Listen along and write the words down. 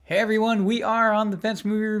Hey everyone, we are on the Fence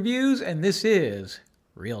Movie Reviews, and this is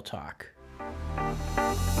Real Talk.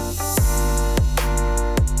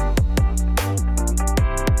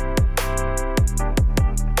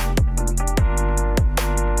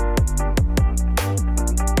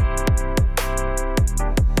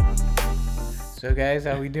 So guys,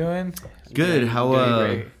 how we doing? Good.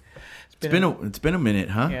 Great. It's been a minute,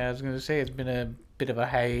 huh? Yeah, I was gonna say it's been a bit of a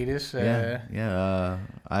hiatus.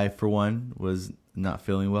 I for one was not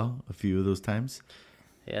feeling well a few of those times.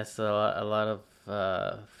 Yeah, so a lot of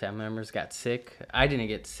family members got sick. I didn't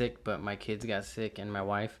get sick, but my kids got sick and my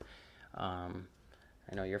wife. I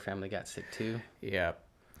know your family got sick too. Yeah,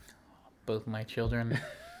 both my children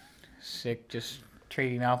sick. Just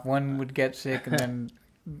trading off. One would get sick, and then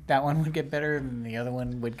that one would get better, and the other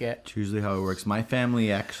one would get. It's usually how it works. My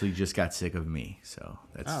family actually just got sick of me, so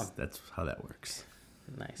that's how that works.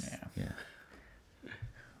 Nice. Yeah.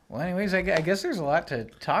 Well, anyways, I guess there's a lot to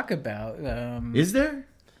talk about. Is there?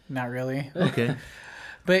 Not really. Okay.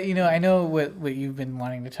 But, I know what you've been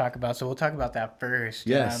wanting to talk about, so we'll talk about that first.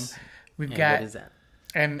 Yes. We've Yeah, got, what is that?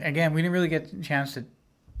 and again, we didn't really get a chance to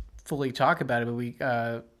fully talk about it, but we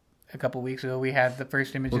a couple weeks ago we had the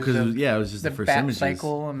first images Well, because of it was just the first Bat images.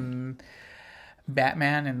 Cycle and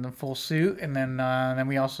Batman in the full suit, and then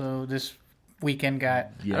we also this weekend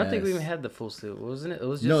got. Yes. I don't think we even had the full suit, wasn't it? It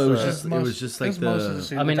was just No, it was the- just like most of the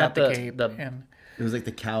suit I mean, without not the the- cape. the- and it was like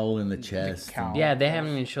the cowl and the chest. cowl. Yeah, they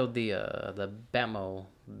haven't even showed the Batmo,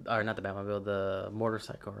 or not the Batmobile, the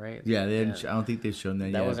motorcycle, right? Yeah, they didn't. I don't think they've shown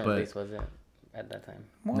that, That yet. wasn't But released, was it? At that time,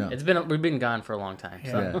 no. we've been gone for a long time.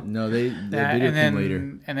 So. Yeah, no, the That, video and came then later,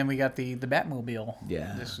 and then we got the Batmobile.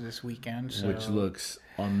 Yeah. This weekend, so. which looks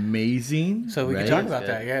amazing. So we right? can talk about Good.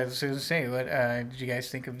 that. Yeah, so to say, what did you guys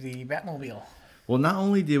think of the Batmobile? Well, not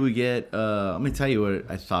only did we get, let me tell you what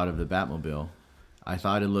I thought of the Batmobile. I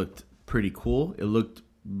thought it looked pretty cool. It looked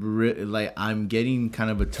like I'm getting kind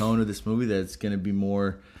of a tone of this movie that's going to be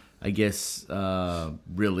more, I guess,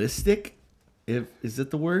 realistic. Is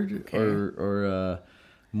that the word? Okay. Or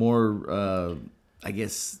more, I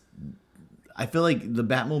guess. I feel like the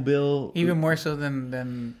Batmobile Even more so than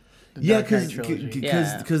the yeah, Dark Knight trilogy.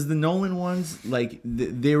 Yeah. because the Nolan ones, like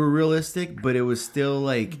they were realistic, but it was still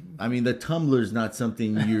like, I mean, the Tumbler's not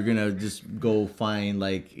something you're gonna just go find,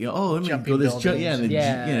 like, let me Jumping go this buildings.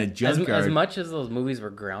 junkyard. As much as those movies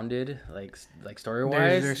were grounded, like story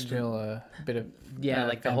There's wise, still a bit of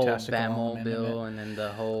like the whole fantastical element of it. Batmobile and then the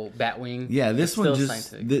whole Batwing. Yeah, this It's one still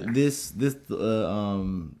just scientific.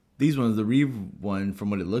 these ones, the Reeve one, from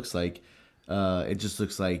what it looks like, it just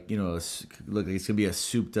looks like look like it's gonna be a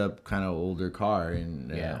souped up kind of older car,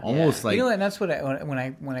 and almost like And that's what when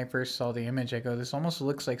I first saw the image, I go, this almost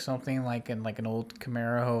looks like something like an old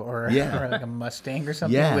Camaro or like a Mustang or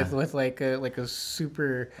something Yeah. with like a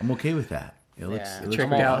super I'm okay with that. It looks Yeah. it looks tricked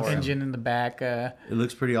pretty out awesome. engine in the back. It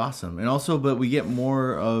looks pretty awesome, and also, but we get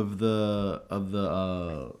more of the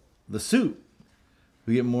suit.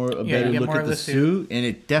 We get a you better get look more at of the the suit, and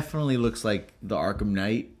it definitely looks like the Arkham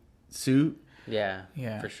Knight suit. Yeah,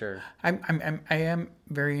 Yeah. for sure. I am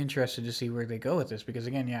very interested to see where they go with this because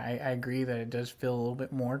again, I agree that it does feel a little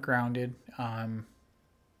bit more grounded.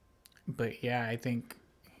 But yeah, I think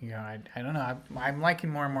I don't know. I'm liking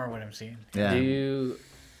more and more what I'm seeing. Yeah, Do you,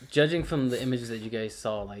 judging from the images that you guys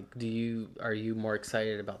saw, like, are you more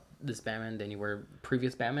excited about this Batman than you were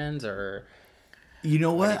previous Batmans, or? you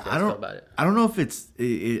know How do you what? guys I feel don't. about it? I don't know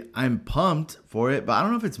if I'm pumped for it, but I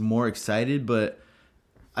don't know if it's more excited. But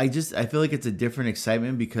I feel like it's a different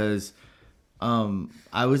excitement because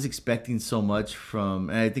I was expecting so much from,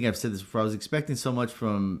 and I think I've said this before, I was expecting so much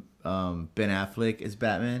from Ben Affleck as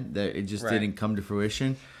Batman that it just Right. didn't come to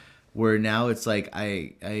fruition. Where now it's like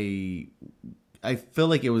I feel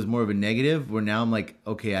like it was more of a negative, where now I'm like,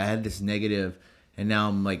 okay, I had this negative, and now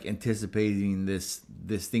I'm like anticipating this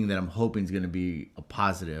thing that I'm hoping is going to be a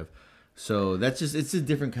positive. So it's a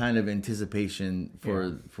different kind of anticipation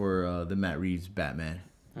for the Matt Reeves Batman.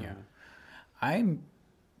 Yeah, I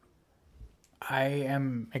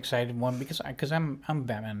am excited because I'm a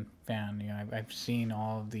Batman fan. I've seen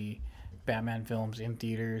all of the Batman films in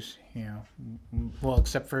theaters. Well,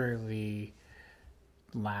 except for the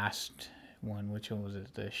last one, which one was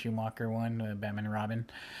it? The Schumacher one, Batman and Robin.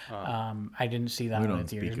 I didn't see that We one in don't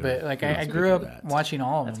speak theaters, of- but like we don't I speak grew of up that. watching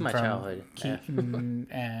all of That's them my from childhood. Yeah. Keaton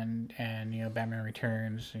and Batman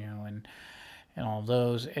Returns, and all of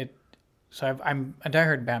those. So I'm a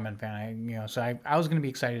diehard Batman fan. So I was going to be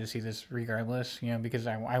excited to see this regardless, because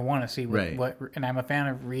I want to see what, and I'm a fan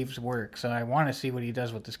of Reeves' work, so I want to see what he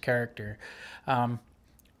does with this character. But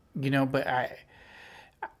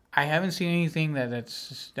I haven't seen anything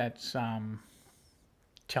that's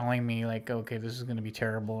telling me like, okay, this is going to be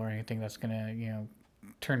terrible or anything that's going to,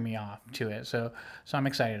 turn me off to it. So I'm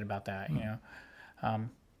excited about that,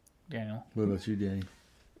 What about you, Danny?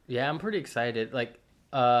 Yeah, I'm pretty excited. Like,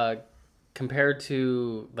 compared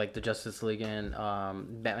to like the Justice League and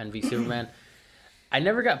Batman v Superman, I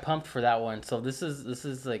never got pumped for that one. So this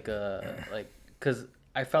is like because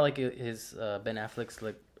I felt like his Ben Affleck's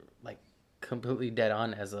like completely dead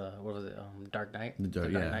on as a what was it Dark Knight, The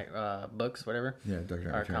Dark Knight books, whatever. Yeah, Dark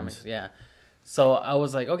Knight Or Returns. comics, yeah. So I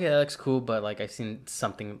was like, okay, that looks cool, but like I've seen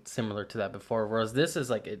something similar to that before. Whereas this is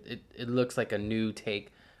like it looks like a new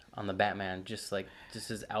take on the Batman, just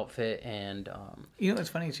his outfit and It's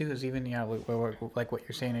funny too is even like what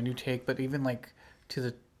you're saying, a new take, but even like to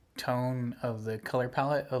the tone of the color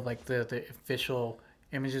palette of like the official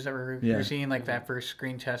images that we're seeing, like that first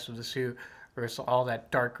screen test of the suit where it's all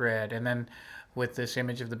that dark red, and then with this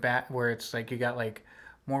image of the bat where it's like you got like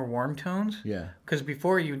more warm tones. Yeah. Because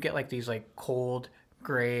before you would get like these like cold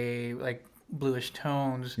gray like bluish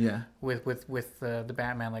tones. Yeah. With the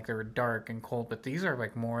Batman, like they were dark and cold, but these are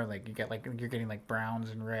like more like you're getting like browns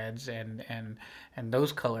and reds and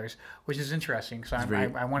those colors, which is interesting. So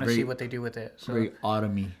I want to see what they do with it. So very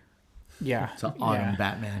autumny. yeah, It's an autumn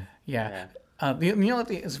Batman. Yeah.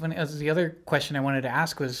 The other question I wanted to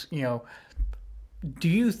ask was, do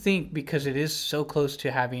you think because it is so close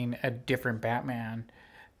to having a different Batman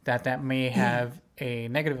that may have a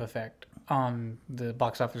negative effect on the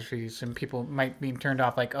box office release and people might be turned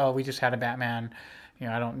off like, oh, we just had a Batman,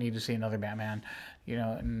 I don't need to see another Batman,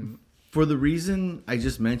 and For the reason I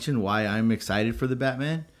just mentioned why I'm excited for the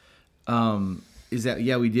Batman, is that,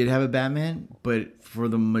 we did have a Batman, but for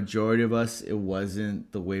the majority of us, it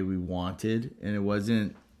wasn't the way we wanted, and it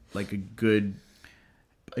wasn't like a good,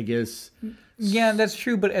 I guess. Yeah, that's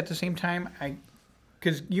true. But at the same time,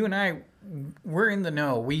 because you and I, we're in the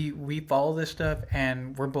know. We follow this stuff,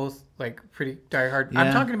 and we're both like pretty diehard. Yeah.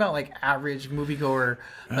 I'm talking about like average moviegoer,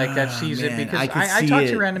 like that sees it, man, because I I talk see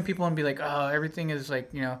to it. random people and be like, oh, everything is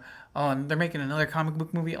like, oh, and they're making another comic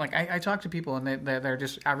book movie. Like I talk to people and they're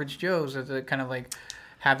just average Joes that kind of like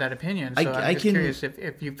have that opinion. So I'm just curious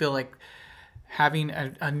if you feel like having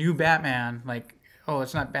a new Batman, like, oh,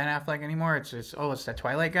 it's not Ben Affleck anymore. It's that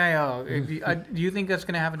Twilight guy. Oh, do you think that's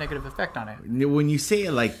going to have a negative effect on it? When you say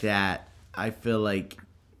it like that, I feel like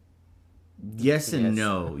yes and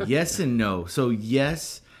no. Yes and no. So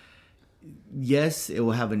yes, it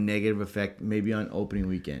will have a negative effect maybe on opening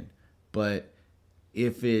weekend. But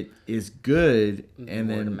if it is good and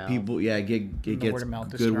then people gets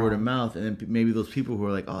good word of mouth, and then maybe those people who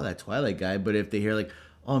are like, oh, that Twilight guy, but if they hear like,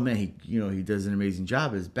 oh man, he does an amazing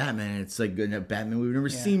job as Batman, and it's like a Batman we've never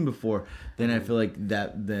seen before, then I feel like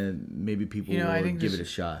then maybe people will give it a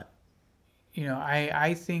shot.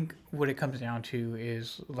 I think what it comes down to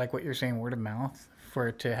is like what you're saying, word of mouth, for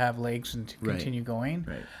it to have legs and to continue going.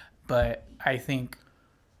 Right. But I think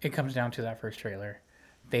it comes down to that first trailer.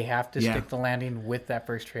 They have to stick the landing with that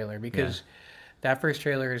first trailer, because that first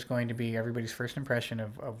trailer is going to be everybody's first impression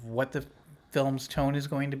of what the film's tone is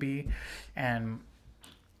going to be, and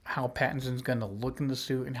how Pattinson's going to look in the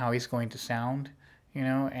suit and how he's going to sound,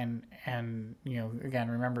 and again,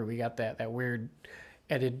 remember we got that weird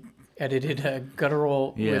edited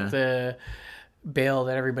guttural with the Bale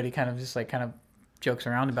that everybody kind of jokes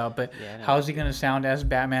around about, but how is he going to sound as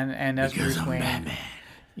Batman and as Bruce Wayne? Batman.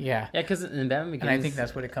 Yeah, because in Batman Begins, and I think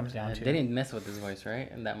that's what it comes down to. They didn't mess with his voice, right?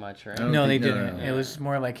 And that much, right? No, they didn't. No. It was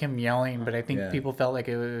more like him yelling, but I think people felt like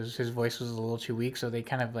his voice was a little too weak, so they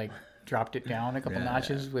kind of like dropped it down a couple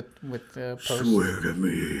notches with the post. Swear to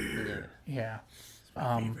me. Yeah.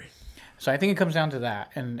 So I think it comes down to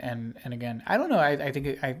that, and again, I don't know. I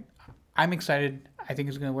think I'm excited. I think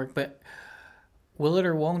it's going to work, but will it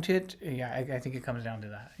or won't it? Yeah, I think it comes down to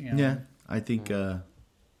that. Yeah, I think.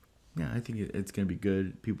 I think it's going to be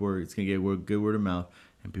good. It's going to get good word of mouth,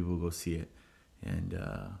 and people will go see it, and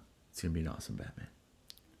it's going to be an awesome Batman.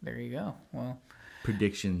 There you go. Well,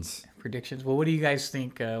 predictions. Well, what do you guys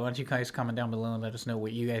think? Why don't you guys comment down below and let us know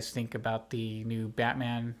what you guys think about the new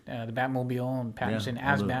Batman, the Batmobile, and Pattinson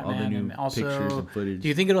as Batman, and also pictures and footage. Do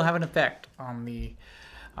you think it'll have an effect on the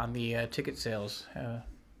ticket sales?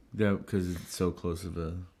 Yeah, because it's so close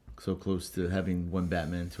to having one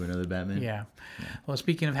Batman to another Batman. Yeah. Well,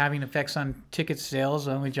 speaking of having effects on ticket sales,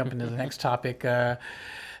 let me jump into the next topic.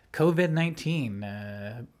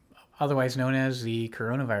 COVID-19, otherwise known as the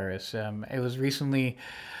coronavirus. It was recently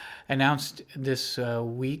announced this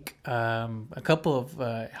week a couple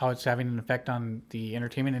of how it's having an effect on the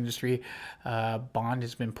entertainment industry. Bond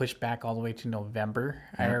has been pushed back all the way to November.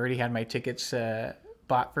 I already had my tickets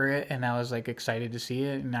bought for it, and I was like excited to see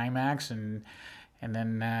it in IMAX, and and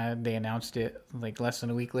then they announced it like less than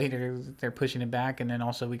a week later. They're pushing it back, and then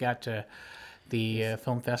also we got the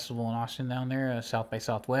film festival in Austin down there, South by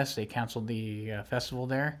Southwest. They canceled the festival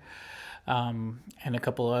there, and a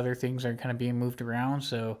couple of other things are kind of being moved around.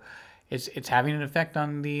 So it's having an effect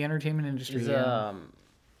on the entertainment industry.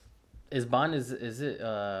 Is Bond is it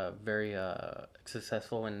very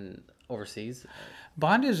successful in overseas?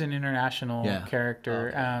 Bond is an international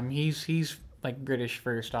character. Okay. He's like British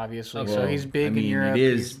first, obviously. Okay. So he's big in Europe. It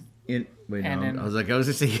is. Wait, no, then- I was gonna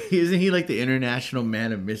say, isn't he like the international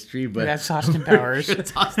man of mystery? But That's Austin Powers.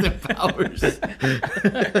 It's Austin Powers.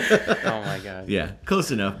 Oh my god. Yeah,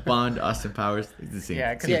 close enough. Bond, Austin Powers, it's the same,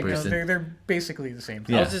 Yeah, because same person. they're basically the same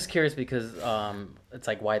thing. I Yeah. was just curious because it's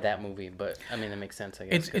like why that movie, but I mean it makes sense. I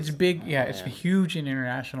guess It's big. Yeah, it's huge in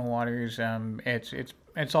international waters.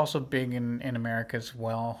 It's also big in America as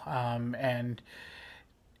well.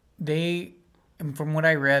 And from what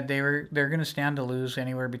I read, they're going to stand to lose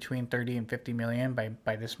anywhere between 30 and 50 million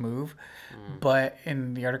by this move. But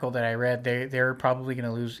in the article that I read, they're probably going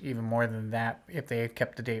to lose even more than that if they had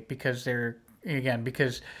kept the date, because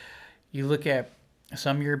because you look at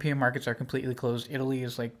some European markets are completely closed. Italy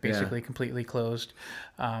is like basically completely closed.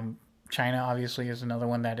 China obviously is another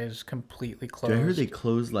one that is completely closed. I heard they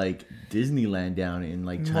closed like Disneyland down in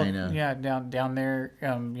like China. Well, yeah, down there.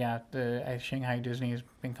 The Shanghai Disney has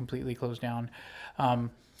been completely closed down.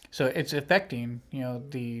 So it's affecting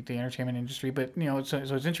the entertainment industry. But so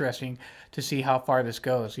it's interesting to see how far this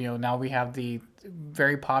goes. Now we have the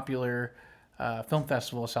very popular film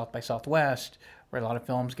festival, South by Southwest, where a lot of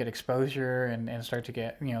films get exposure and start to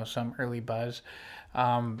get some early buzz.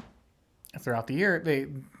 Throughout the year,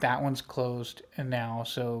 that one's closed and now.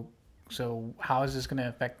 So how is this going to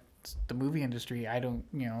affect the movie industry? I don't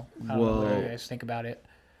know what you guys think about it.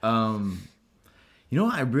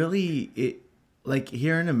 Like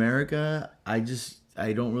here in America, I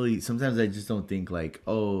don't really, sometimes I just don't think like,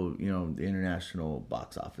 the international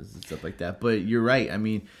box office and stuff like that. But you're right. I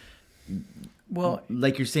mean, well,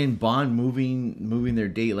 like you're saying, Bond moving their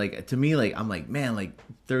date, like to me, like I'm like, man, like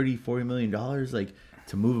 $30-40 million like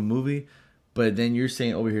to move a movie. But then you're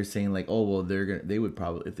saying over here saying like, oh well, they would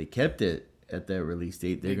probably, if they kept it at their release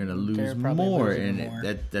date, they're gonna lose more,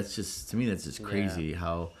 and that's just, to me, that's just crazy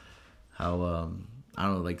how I don't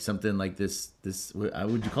know, like something like this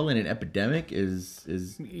would you call it an epidemic? Is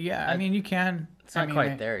yeah, I mean you can. It's not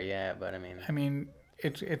quite there yet, but I mean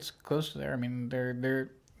it's close to there. I mean they're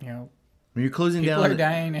when you're closing people down, are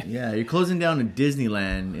dying. Yeah, you're closing down a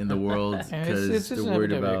Disneyland in the world because they're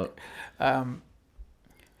worried about.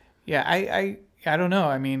 Yeah, I don't know.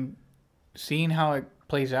 I mean, seeing how it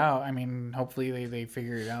plays out, I mean, hopefully they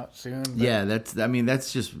figure it out soon. But... Yeah,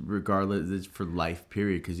 that's just regardless. It's for life,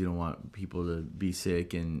 period, because you don't want people to be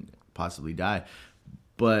sick and possibly die.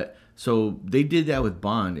 But so they did that with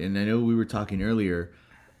Bond, and I know we were talking earlier.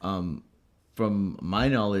 From my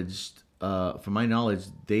knowledge,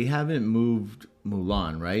 they haven't moved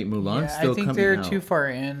Mulan, right? Mulan's still coming out. I think they're too far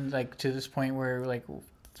in, like to this point where like,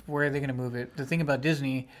 where are they going to move it? The thing about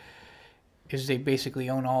Disney is they basically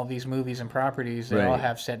own all of these movies and properties. They all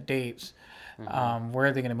have set dates. Where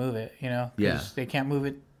are they going to move it? Because they can't move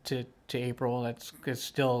it to April. It's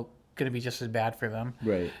still going to be just as bad for them.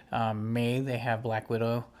 Right. May they have Black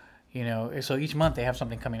Widow. So each month they have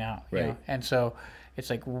something coming out. Right. And so it's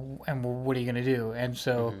like, and what are you going to do? And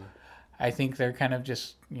so I think they're kind of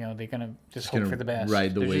just they're going to just hope for the best.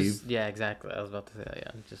 Ride the wave. Yeah, exactly. I was about to say that.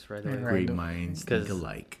 Yeah, just ride the wave. Great minds think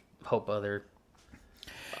alike. Hope other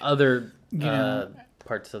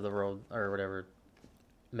parts of the world or whatever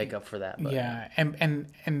make up for that. But. Yeah,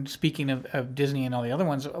 and speaking of Disney and all the other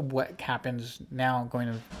ones, what happens now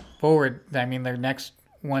going forward? I mean, their next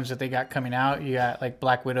ones that they got coming out, you got like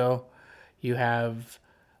Black Widow, you have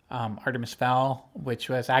Artemis Fowl, which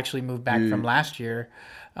was actually moved back from last year.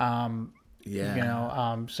 So are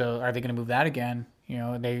they going to move that again?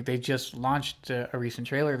 They just launched a recent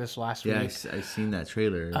trailer this last week. Yeah, I seen that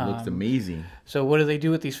trailer. It looked amazing. So what do they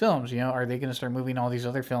do with these films? Are they going to start moving all these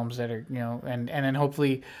other films that are, and then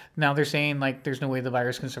hopefully now they're saying like there's no way the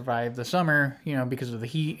virus can survive the summer, because of the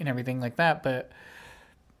heat and everything like that. But,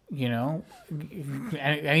 anything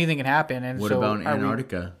can happen. And what about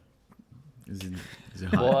Antarctica? Is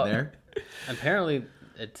it hot there? Apparently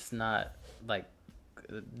it's not like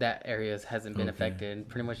that area hasn't been affected.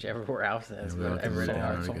 Pretty much everywhere else has.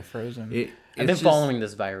 It's all frozen. I've been following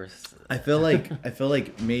this virus. I feel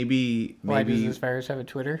like maybe. Why does this virus have a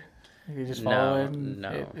Twitter? You just follow it.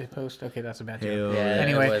 No. It posts. Okay, that's a bad Hey, joke. Yeah,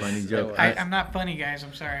 anyway, funny joke. I'm not funny, guys.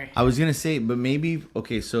 I'm sorry. I was gonna say, but maybe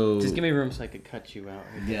so. Just give me room so I could cut you out.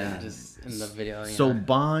 Yeah. Just in the video. So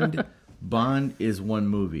Bond is one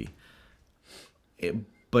movie.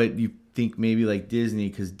 but you think maybe like Disney,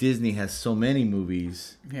 because Disney has so many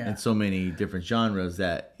movies and so many different genres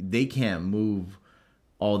that they can't move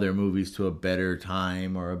all their movies to a better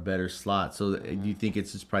time or a better slot. So you think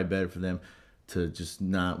it's just probably better for them to just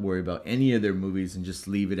not worry about any of their movies and just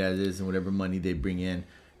leave it as is, and whatever money they bring in,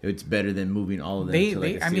 it's better than moving all of them to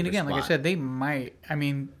like a I mean, safer again, spot. like I said, they might. I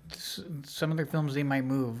mean, some of their films they might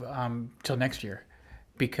move till next year,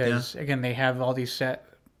 because again, they have all these set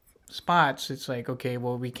spots. It's like, okay,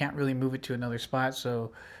 well, we can't really move it to another spot,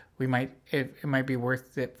 so we might. It might be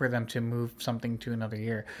worth it for them to move something to another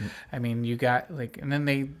year. I mean, you got like, and then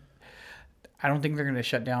they. I don't think they're going to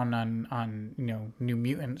shut down on New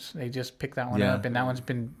Mutants. They just picked that one up, and that one's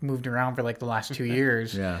been moved around for like the last 2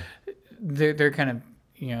 years. Yeah. They're kind of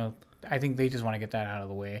I think they just want to get that out of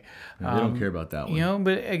the way. No, they don't care about that one.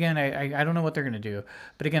 But again, I don't know what they're going to do.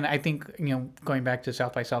 But again, I think going back to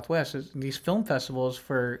South by Southwest, these film festivals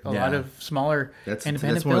for a lot of smaller independent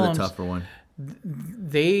that's more films, of the tougher one.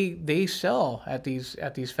 they sell at these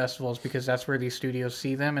festivals because that's where these studios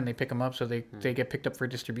see them and they pick them up, so they get picked up for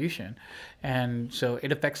distribution, and so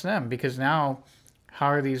it affects them because now how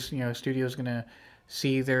are these studios going to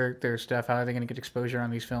see their stuff? How are they going to get exposure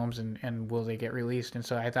on these films, and will they get released? And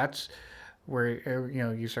so that's where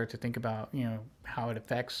you start to think about how it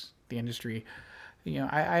affects the industry.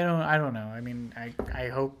 I don't know. I mean, I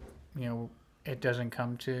hope it doesn't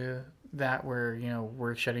come to that where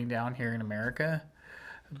we're shutting down here in America,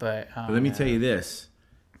 but let me tell you this: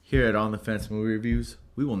 here at On the Fence Movie Reviews,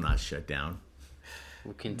 we will not shut down.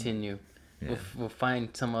 We'll continue. We'll find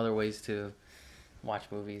some other ways to watch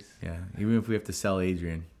movies. Yeah, even if we have to sell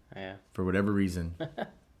Adrian. Yeah. For whatever reason,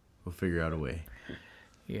 we'll figure out a way.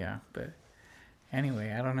 Yeah, but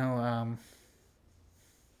anyway, I don't know.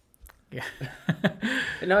 Yeah.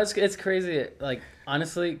 No, it's crazy. Like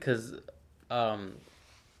honestly, because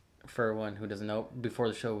for one who doesn't know, before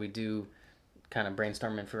the show we do kind of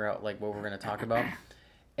brainstorm and figure out like what we're going to talk about.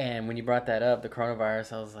 And when you brought that up, the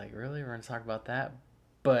coronavirus, I was like, really, we're going to talk about that?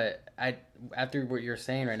 But after what you're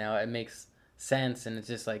saying right now, it makes sense, and it's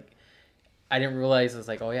just like I didn't realize. It's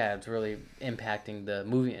like, oh yeah, it's really impacting the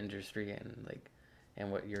movie industry,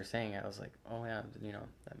 and what you're saying, I was like, oh yeah,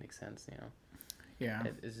 that makes sense. Yeah.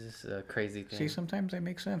 It's just a crazy thing. See, sometimes I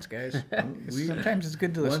make sense, guys. Sometimes it's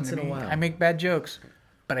good to listen Once to in a me. while. I make bad jokes,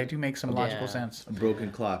 but I do make some logical sense. A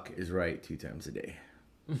broken clock is right 2 times a day.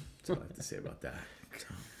 That's all I have to say about that.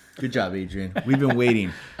 Good job, Adrian. We've been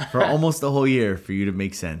waiting for almost a whole year for you to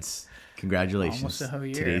make sense. Congratulations. Almost a whole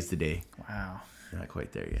year. Today's the day. Wow. Not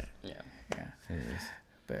quite there yet. Yeah. Yeah. It is.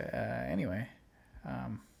 But anyway.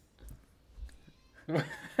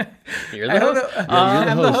 You're the I don't host. know. Yeah, you're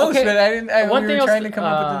the I'm the host. host, Okay. but I didn't. One we thing were else, trying to come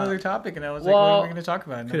up with another topic, and I was like, well, "What are we going to talk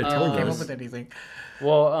about?" And Could've I told came us. up with anything.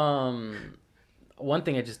 Well, one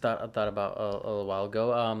thing I just thought about a little while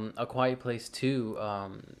ago. A Quiet Place 2. I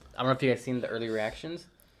don't know if you guys seen the early reactions.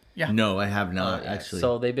 Yeah. No, I have not, Yeah. actually.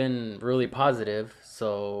 So they've been really positive.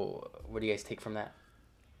 So what do you guys take from that?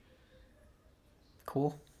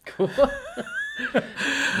 Cool. Cool.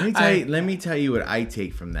 Let me tell you what I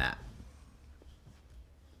take from that.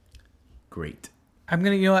 Great. I'm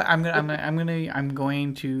gonna, I'm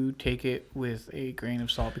going to take it with a grain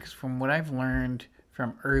of salt because from what I've learned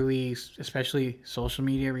from early, especially social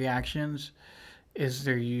media reactions, is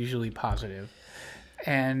they're usually positive,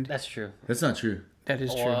 and That's true. That's not true. that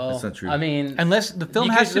is true. Well, That's not true. I mean, Unless the film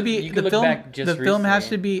You has could to look- be you could the look film, back just the film has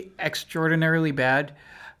to recently. be extraordinarily bad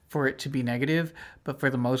for it to be negative, but for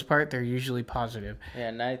the most part, they're usually positive. yeah,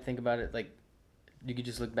 and I think about it like you could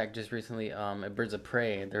just look back just recently. At Birds of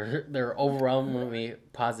Prey, they're overwhelmingly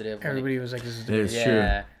positive. when it- Everybody was like, "This is That is Yeah.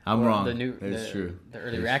 true. I'm Well, wrong. The new, That is true. The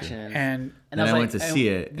early That is reaction, true. and And I was I like, went to see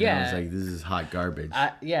it, and I yeah. was like, this is hot garbage.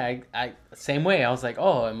 I same way. I was like,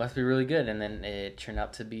 oh, it must be really good, and then it turned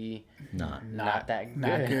out to be Not. not that good.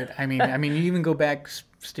 not good." I mean, you even go back,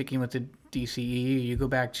 sticking with the DCEU, you go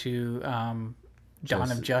back to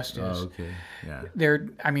Dawn of Justice. Oh, okay. Yeah.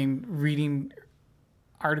 Reading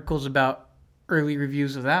articles about early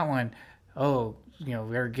reviews of that one. Oh,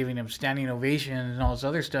 they're giving him standing ovations and all this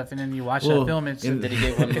other stuff, and then you watch Well, that film, it's Did he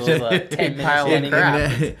get one of those 10 minutes pile of standing crap.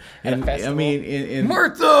 at a festival? I mean, in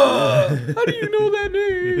Martha. How do you know that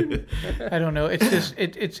name? I don't know. It's just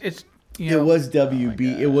it's it was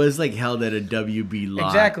WB. It was like held at a WB lot.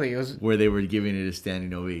 exactly. It was where they were giving it a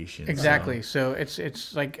standing ovation. exactly. So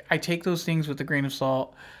it's like I take those things with a grain of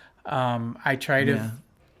salt. I try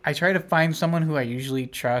to find someone who I usually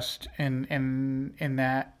trust in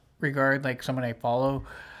that regard, like someone I follow.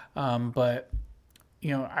 But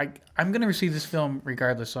I'm gonna receive this film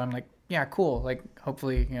regardless. So I'm like, yeah, cool. Like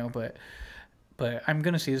hopefully, but but I'm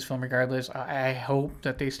gonna see this film regardless. I hope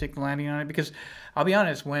that they stick the landing on it because I'll be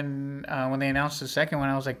honest, when they announced the second one,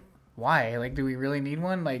 I was like, why? Like, do we really need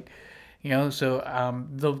one? Like, So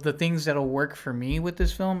the things that'll work for me with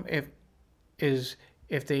this film if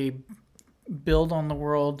they build on the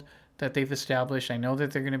world that they've established. I know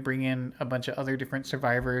that they're gonna bring in a bunch of other different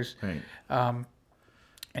survivors, Right.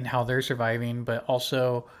 And how they're surviving, but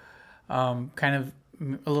also kind of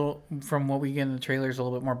a little from what we get in the trailers, a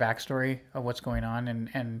little bit more backstory of what's going on,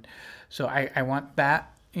 and so I want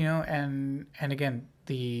that, and again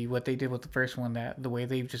what they did with the first one, that the way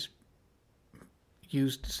they've just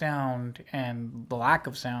used sound and the lack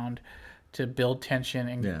of sound to build tension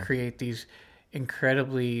and create these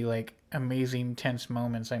incredibly like amazing tense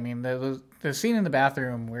moments. I mean, the scene in the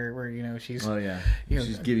bathroom where she's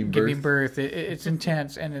she's giving birth. It's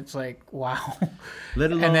intense and it's like wow.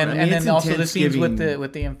 Let alone, and then also the scenes with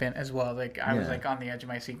the infant as well. Like I was like on the edge of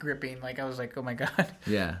my seat gripping. Like I was like, oh my god.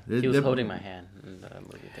 Yeah, he was holding my hand in the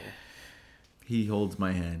movie theater. He holds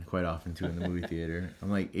my hand quite often too in the movie theater. I'm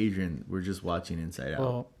like, Adrian, we're just watching Inside Out.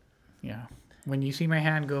 Well, yeah. When you see my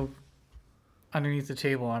hand go underneath the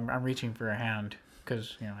table, I'm reaching for a hand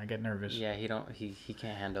because I get nervous. Yeah, he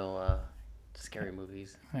can't handle scary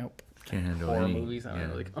movies. Nope. Can't handle horror any movies. I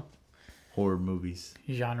don't really call horror movies.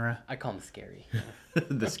 Genre. I call them scary.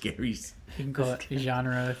 The scaries. You can call it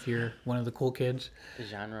genre if you're one of the cool kids. The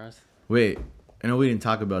genres. Wait, I know we didn't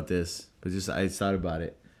talk about this, but just I thought about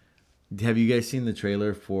it. Have you guys seen the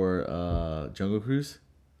trailer for Jungle Cruise?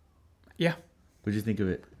 Yeah. What'd you think of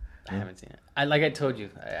it? I haven't seen it. I told you,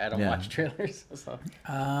 I don't watch trailers. So.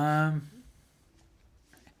 I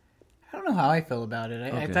don't know how I feel about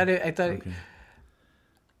it. I thought Okay.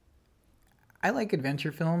 I like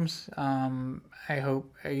adventure films. I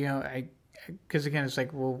hope because again, it's like,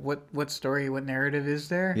 well, what story, what narrative is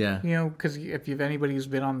there? Yeah. Because if you've anybody who's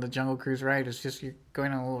been on the Jungle Cruise ride, it's just you're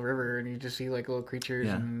going on a little river and you just see like little creatures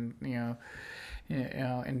and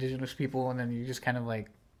indigenous people, and then you just kind of like,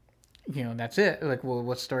 that's it. Like, well,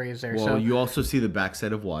 what story is there? Well, so you also see the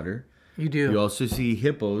backside of water. You do. You also see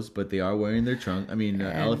hippos, but they are wearing their trunk. I mean,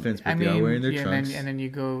 elephants, but they are wearing their trunks. And then you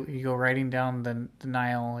go riding down the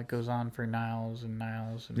Nile. It goes on for miles and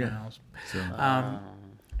miles and miles. So,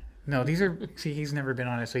 no, these are. See, he's never been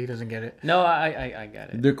on it, so he doesn't get it. No, I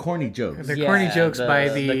get it. They're corny jokes. They're corny jokes by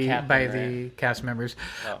the captain, the cast members.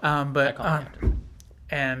 So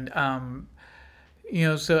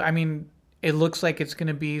I mean, it looks like it's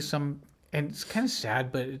gonna be some, and it's kind of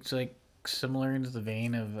sad, but it's like similar into the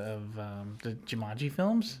vein of the Jumanji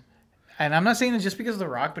films. And I'm not saying it just because of The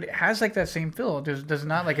Rock, but it has like that same feel. Does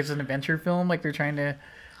not like it's an adventure film, like they're trying to.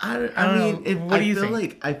 I don't know. What do you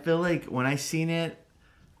think? I feel like when I seen it,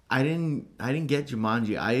 I didn't get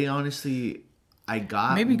Jumanji. I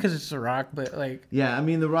got maybe because it's The Rock, but like yeah, I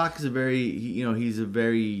mean The Rock is he's a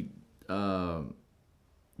very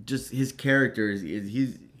just his character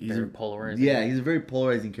he's very polarizing. Yeah, he's a very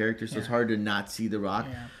polarizing character, so it's hard to not see The Rock.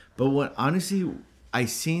 Yeah. But what honestly, I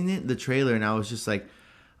seen the trailer and I was just like,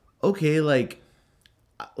 okay, like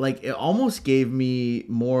it almost gave me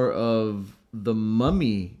more of The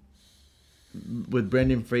Mummy with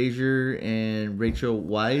Brendan Fraser and Rachel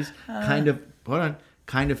Weisz, kind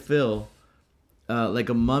of feel like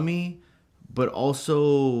a Mummy, but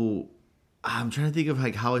also I'm trying to think of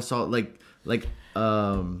like how I saw it, I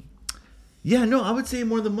would say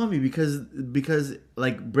more The Mummy because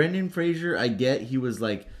like Brendan Fraser, I get he was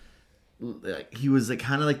like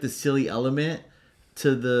kind of like the silly element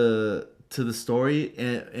to the story,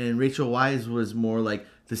 and Rachel Weisz was more like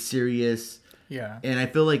the serious. Yeah. And I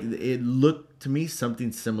feel like it looked to me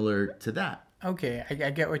something similar to that. Okay, I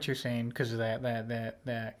get what you're saying because of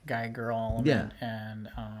that guy girl element. Yeah. And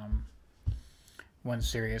one's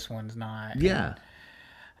serious, one's not. Yeah.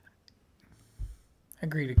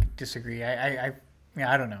 Agree to disagree. I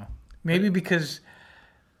don't know. Maybe because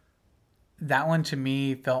that one to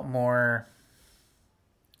me felt more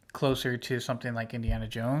closer to something like Indiana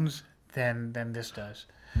Jones than this does.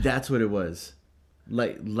 That's what it was.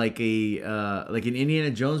 Like an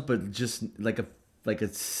Indiana Jones, but just like a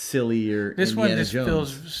sillier This Indiana one just Jones.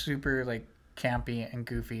 feels super like campy and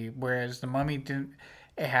goofy, whereas The Mummy didn't.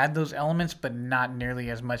 It had those elements, but not nearly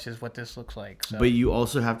as much as what this looks like. So. But you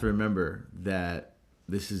also have to remember that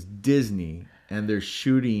this is Disney, and they're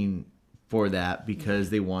shooting for that because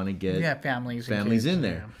they want to get families in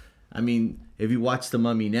there. Yeah. I mean, if you watch The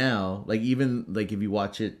Mummy now, like even like if you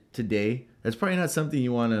watch it today, that's probably not something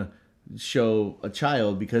you want to show a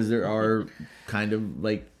child because there are kind of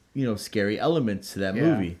like scary elements to that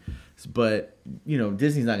movie. But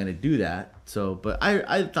Disney's not going to do that. So, but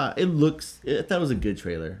I thought it was a good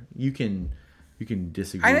trailer. You can You can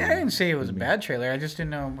disagree. I didn't say it was a with me. bad trailer. I just didn't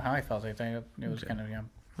know how I felt. I think it was Okay. kind of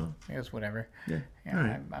Well. it was whatever. Yeah. Yeah, All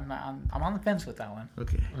right. I'm on the fence with that one.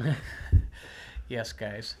 Okay. Yes,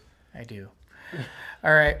 guys, I do.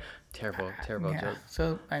 All right. Terrible Yeah. joke.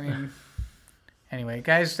 So I mean, anyway,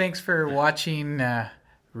 guys, thanks for watching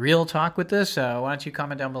Real Talk with us. Why don't you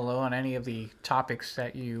comment down below on any of the topics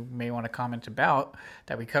that you may want to comment about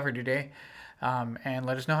that we covered today, and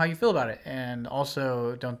let us know how you feel about it. And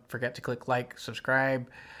also, don't forget to click like, subscribe,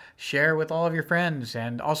 share with all of your friends,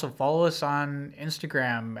 and also follow us on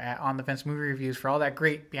Instagram at On the Fence Movie Reviews for all that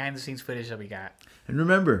great behind the scenes footage that we got. And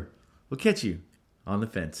remember, we'll catch you on the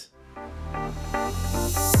fence.